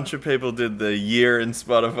 because a bunch of people did the year in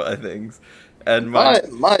Spotify things. And my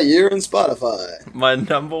year in Spotify. My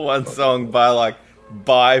number one song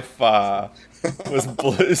by far was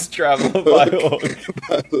Blues Traveler by Hook.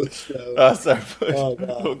 By Blues Traveler. Oh, sorry.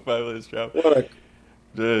 Hook by Blues Traveler.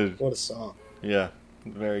 What a song. Yeah,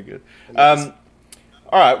 very good. All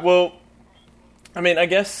right, well, I mean, I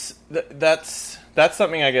guess that's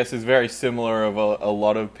something I guess is very similar of a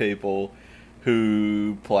lot of people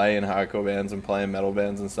who play in hardcore bands and play in metal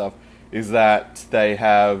bands and stuff, is that they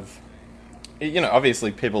have,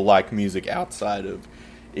 obviously people like music outside of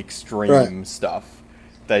extreme stuff.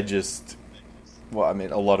 They just, a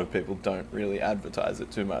lot of people don't really advertise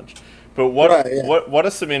it too much. But what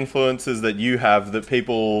are some influences that you have that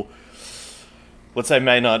people, let's say,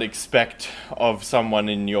 may not expect of someone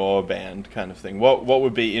in your band, kind of thing? What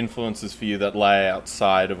would be influences for you that lay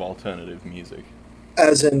outside of alternative music?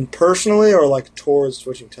 As in personally, or like towards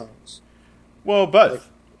Twitching Tongues? Well, both.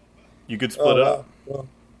 You could split it up. Well,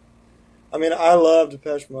 I love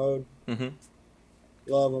Depeche Mode. Mm-hmm.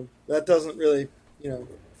 Love them. That doesn't really,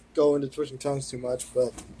 go into Twitching Tongues too much,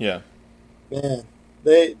 but yeah, man,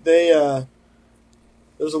 they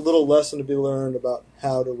there's a little lesson to be learned about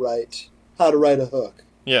how to write a hook.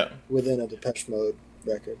 Yeah. within a Depeche Mode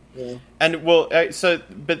record. You know? And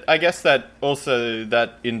but I guess that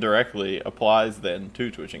indirectly applies then to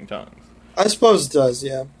Twitching Tongues I suppose it does.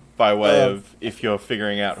 Yeah. by way of if you're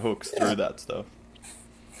figuring out hooks through that stuff.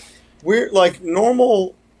 We're like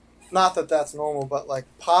normal, not that that's normal, but like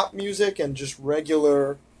pop music and just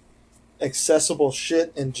regular, accessible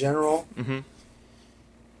shit in general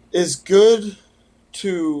is good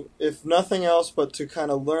to, if nothing else, but to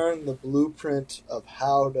kind of learn the blueprint of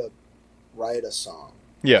how to write a song.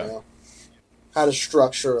 Yeah. You know? How to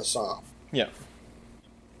structure a song. Yeah.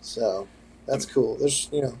 So that's cool.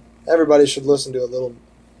 There's, everybody should listen to a little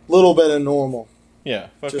bit of normal. Yeah.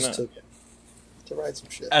 Just to write some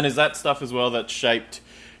shit. And is that stuff as well that shaped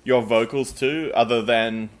your vocals too, other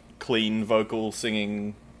than clean vocal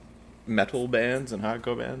singing metal bands and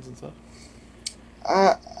hardcore bands and stuff?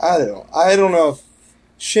 I don't know.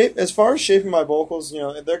 As far as shaping my vocals,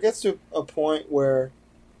 there gets to a point where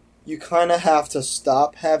you kind of have to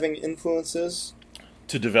stop having influences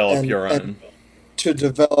to develop your own. To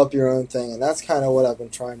develop your own thing, and that's kind of what I've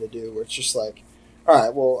been trying to do. Where it's just like, all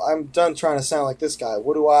right, well, I'm done trying to sound like this guy.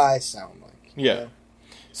 What do I sound like? Yeah.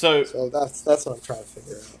 So that's what I'm trying to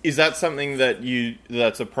figure out. Is that something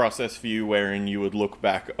that's a process for you, wherein you would look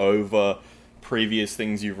back over previous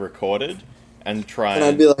things you've recorded and try and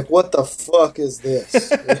I'd be like, what the fuck is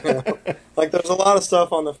this? Like, there's a lot of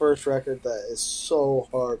stuff on the first record that is so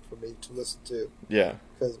hard for me to listen to. Yeah.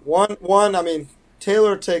 Because one, I mean,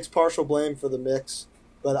 Taylor takes partial blame for the mix,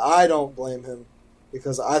 but I don't blame him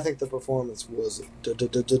because I think the performance was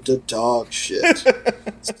dog shit.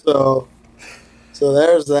 So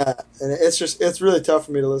there's that, and it's really tough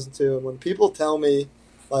for me to listen to. And when people tell me,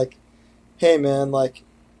 like, hey man, like,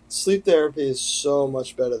 sleep therapy is so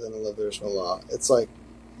much better than A Live There's No Law. It's like,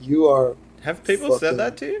 you are. Have people said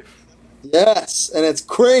that to you? Yes, and it's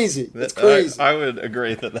crazy. It's crazy. I would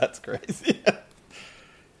agree that that's crazy.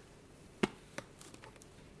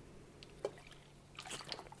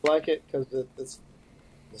 Like it because it's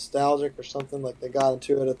nostalgic or something. Like they got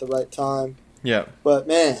into it at the right time. Yeah. But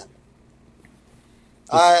man,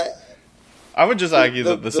 I would just argue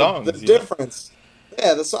that the songs, the difference.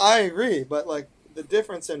 Yeah, I agree. But like the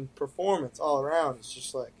difference in performance all around is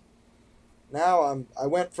just like now I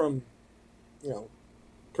went from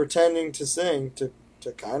pretending to sing to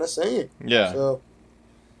kind of singing. Yeah. So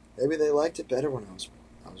maybe they liked it better when I was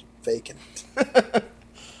faking it.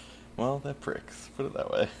 Well, they're pricks. Put it that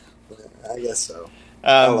way. Yeah, I guess so.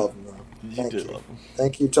 I love them though. You do love them.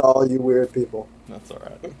 Thank you to all you weird people. That's all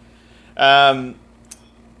right.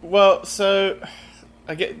 Well, so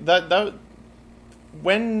I get that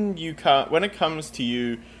when it comes to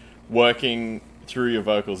you working through your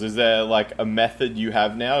vocals, is there like a method you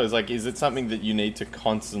have now? Is it something that you need to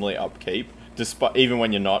constantly upkeep, despite even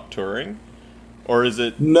when you're not touring, or is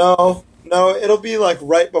it? No, it'll be like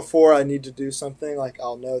right before I need to do something. Like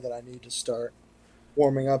I'll know that I need to start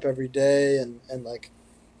warming up every day and like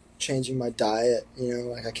changing my diet.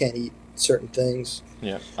 Like I can't eat certain things.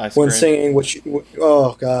 Yeah, ice when cream. Singing,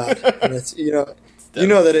 oh god, and it's that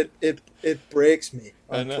it breaks me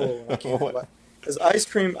on tour when I can't. Because ice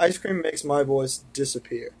cream makes my voice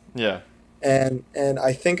disappear. Yeah. And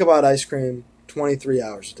I think about ice cream 23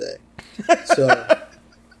 hours a day. So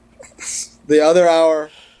the other hour,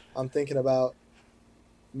 I'm thinking about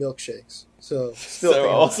milkshakes. So still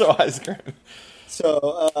also ice cream.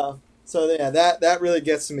 So yeah, that really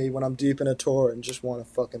gets to me when I'm deep in a tour and just want a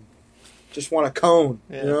cone.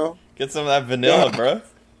 Yeah. Get some of that vanilla, bro.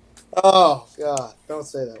 Oh god, don't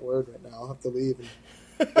say that word right now. I'll have to leave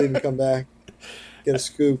and come back. Get a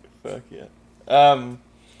scoop. Fuck yeah. All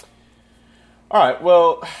right.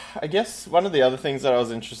 Well, I guess one of the other things that I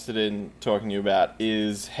was interested in talking to you about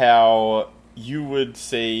is how you would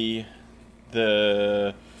see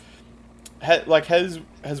has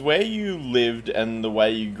where you lived and the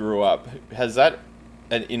way you grew up, has that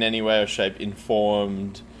in any way or shape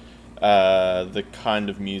informed the kind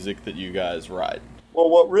of music that you guys write? Well,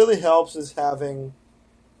 what really helps is having,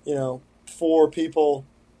 four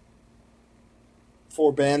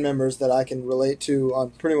band members that I can relate to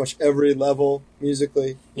on pretty much every level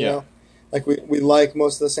musically. You know? Like we like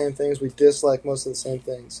most of the same things, we dislike most of the same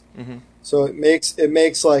things. Mm-hmm. So it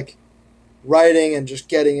makes like writing and just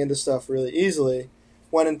getting into stuff really easily.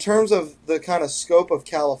 When in terms of the kind of scope of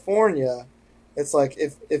California, it's like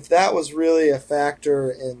if that was really a factor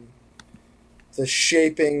in the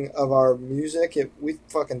shaping of our music, we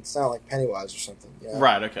fucking sound like Pennywise or something. You know?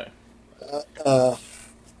 Right. Okay.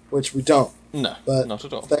 Which we don't. No, but not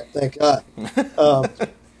at all. Thank God.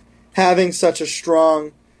 Having such a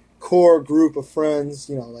strong core group of friends,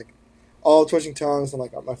 like all twitching tongues, and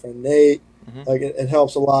like my friend Nate. Mhm. Like it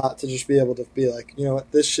helps a lot to just be able to be like, you know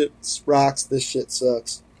what, this shit rocks, this shit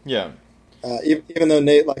sucks. Yeah. Even though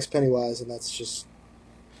Nate likes Pennywise, and that's just,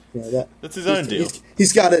 you know, That's his own deal.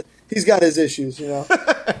 He's got it. He's got his issues, you know.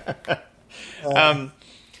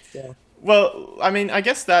 Yeah. Well, I mean, I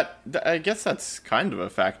guess that's kind of a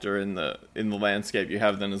factor in the landscape you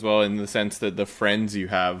have then as well, in the sense that the friends you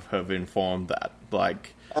have informed that.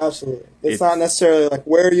 Like, absolutely, it's not necessarily like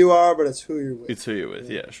where you are, but it's who you're with. It's who you're with,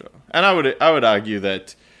 yeah, sure. And I would argue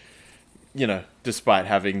that, you know, despite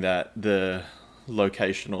having the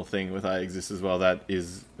locational thing with I Exist as well, that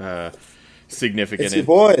is significant. It's your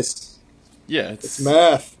boys. Yeah, it's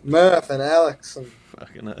Murph and Alex and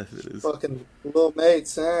fucking earth it is. Fucking little mate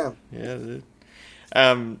Sam. Yeah, dude.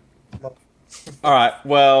 All right.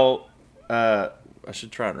 Well, I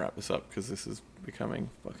should try and wrap this up because this is becoming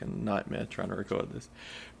fucking nightmare trying to record this.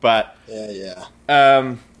 But yeah.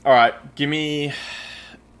 All right.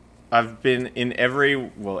 I've been in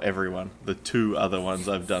everyone. The 2 other ones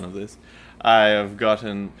I've done of this. I have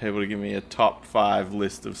gotten people to give me a top 5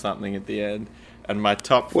 list of something at the end, and my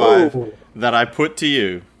top 5 that I put to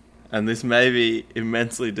you. And this may be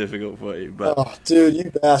immensely difficult for you, but... Oh, dude, you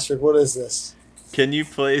bastard. What is this? Can you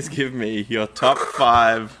please give me your top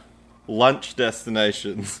 5 lunch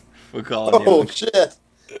destinations for Colin Young? Oh, shit.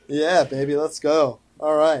 Yeah, baby, let's go.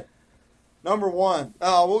 All right. Number 1.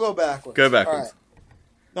 Oh, we'll go backwards. Go backwards. All right.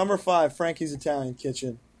 Number 5, Frankie's Italian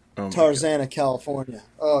Kitchen, Oh Tarzana, California.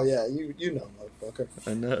 Oh, yeah, you know, motherfucker.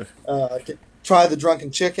 I know. Try the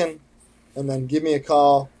drunken chicken. And then give me a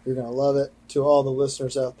call. You're going to love it. To all the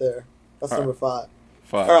listeners out there. That's number 5.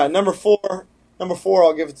 All right, number 4. Number 4,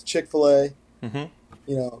 I'll give it to Chick-fil-A. Mm-hmm.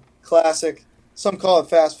 You know, classic. Some call it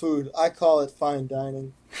fast food. I call it fine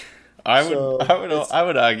dining. I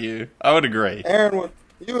would argue. I would agree. Aaron,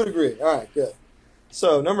 you would agree. All right, good.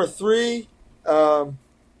 So, number 3. Wow,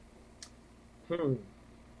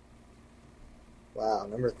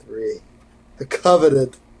 number 3. The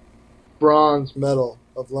coveted bronze medal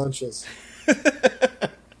of lunches.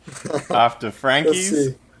 After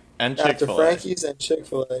Frankie's and Chick-fil-A. After Frankie's and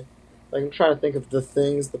Chick-fil-A. Like, I'm trying to think of the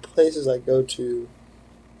places I go to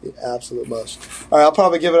the absolute most. All right, I'll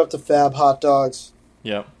probably give it up to Fab Hot Dogs.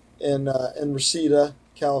 Yep. In Reseda,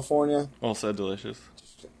 California. Also delicious.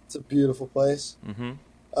 It's a beautiful place. Mm-hmm.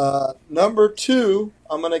 Number 2,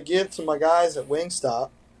 I'm going to give to my guys at Wingstop.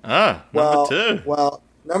 Number 2. Well,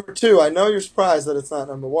 number 2, I know you're surprised that it's not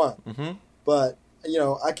number 1. Mm-hmm. But, you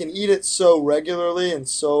know, I can eat it so regularly and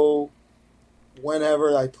so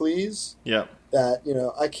whenever I please. Yep. That, you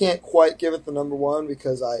know, I can't quite give it the number 1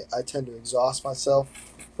 because I tend to exhaust myself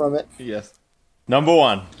from it. Yes. Number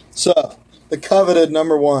 1. So, the coveted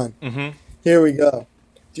number 1. Mm-hmm. Here we go.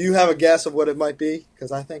 Do you have a guess of what it might be?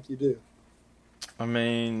 Because I think you do. I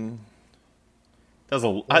mean, Where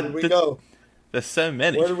did we go? There's so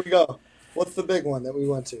many. Where did we go? What's the big one that we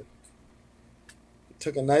went to? We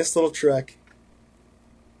took a nice little trek.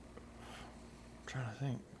 I'm trying to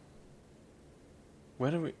think. Where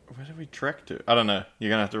did we trek to? I don't know. You're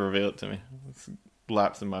gonna have to reveal it to me. It's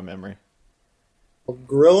lapsed in my memory.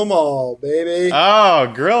 Grill 'em all, baby.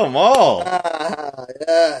 Oh, Grill 'em all. Ah,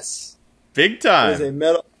 yes. Big time. It's a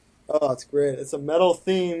metal. Oh, it's great. It's a metal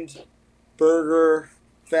themed burger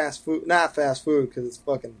fast food. Not fast food because it's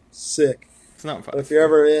fucking sick. It's not fun. But if you're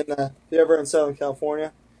ever in Southern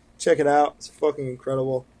California, check it out. It's fucking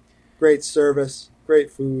incredible. Great service, great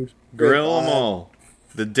food. Grill 'em all.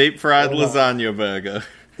 The deep fried lasagna burger.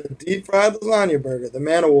 The deep fried lasagna burger. The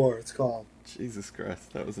Man of War, it's called. Jesus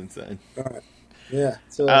Christ, that was insane. All right. Yeah.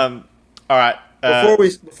 So. All right.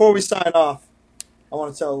 Before we sign off, I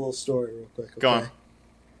want to tell a little story real quick. Okay? Go on. I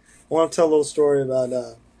want to tell a little story about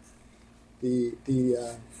the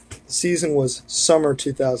season was summer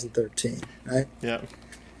 2013, right? Yeah.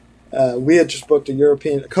 We had just booked a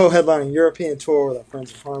co-headlining European tour with our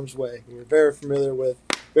friends at Harm's Way, who we were very familiar with,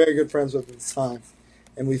 very good friends with at the time.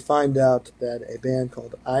 And we find out that a band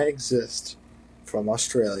called I Exist from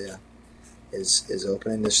Australia is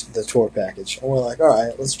opening the tour package. And we're like, all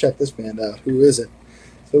right, let's check this band out. Who is it?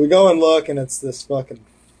 So we go and look, and it's this fucking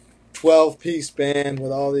 12-piece band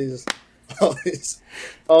with all these Aussie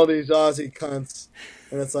cunts.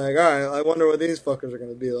 And it's like, all right, I wonder what these fuckers are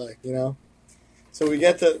going to be like, you know? So we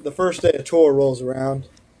get to the first day of tour rolls around,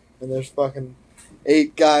 and there's fucking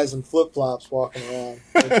 8 guys in flip-flops walking around.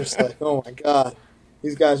 They're just like, oh my God,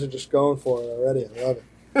 these guys are just going for it already. I love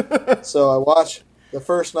it. So the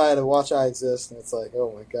first night I watch I Exist, and it's like,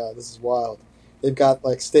 oh my God, this is wild. They've got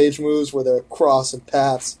like stage moves where they're crossing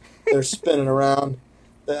paths, they're spinning around,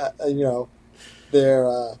 they're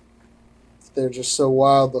just so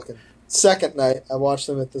wild looking. second night, I watched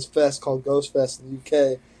them at this fest called Ghost Fest in the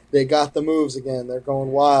UK. They got the moves again. They're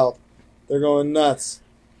going wild. They're going nuts.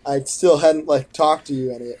 I still hadn't like talked to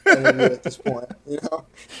you any of you at this point, you know.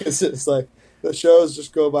 It's like the shows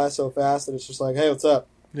just go by so fast that it's just like, hey, what's up?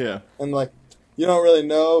 Yeah. And like you don't really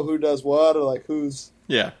know who does what or like who's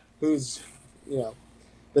you know.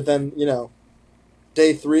 But then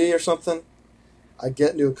day 3 or something, I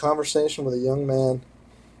get into a conversation with a young man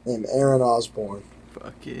named Aaron Osborne.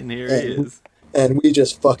 Fucking here he is. And we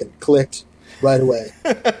just fucking clicked right away.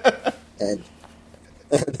 and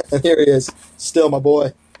here he is, still my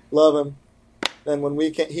boy. Love him. Then when we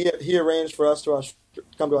he arranged for us to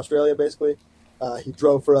come to Australia, basically. He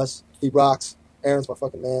drove for us. He rocks. Aaron's my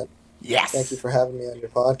fucking man. Yes. Thank you for having me on your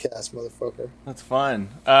podcast, motherfucker. That's fine.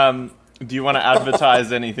 Do you want to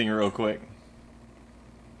advertise anything real quick?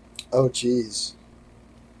 Oh, jeez.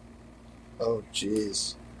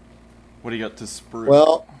 What do you got to spruce?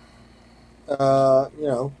 Well,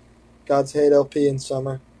 God's Hate LP in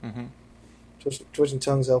summer. Mm-hmm. Twitching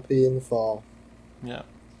Tongues LP in the fall. Yeah.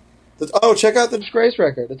 Check out the Disgrace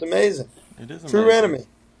record. It's amazing. It is amazing. True Enemy.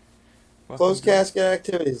 Fucking Closed Casket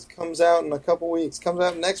Activities. Comes out in a couple weeks. Comes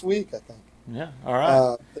out next week, I think. Yeah, all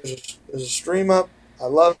right. There's a stream up. I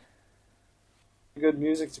love good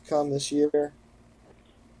music to come this year.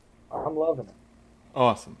 I'm loving it.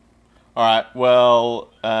 Awesome. All right, well,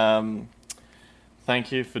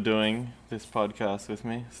 thank you for doing this podcast with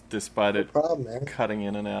me, despite it problem, man. Cutting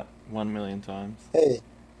in and out 1 million times. Hey,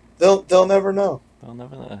 they'll never know. They'll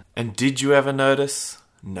never know. And did you ever notice?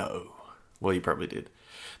 No. Well, you probably did.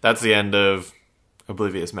 That's the end of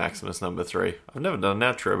Oblivious Maximus number 3. I've never done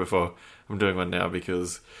an outro before. I'm doing one now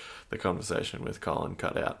because the conversation with Colin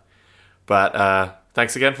cut out. But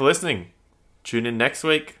thanks again for listening. Tune in next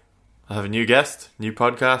week. I'll have a new guest, new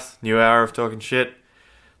podcast, new hour of talking shit.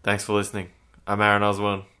 Thanks for listening. I'm Aaron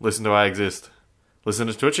Osborne. Listen to I Exist. Listen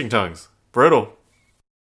to Twitching Tongues. Brutal.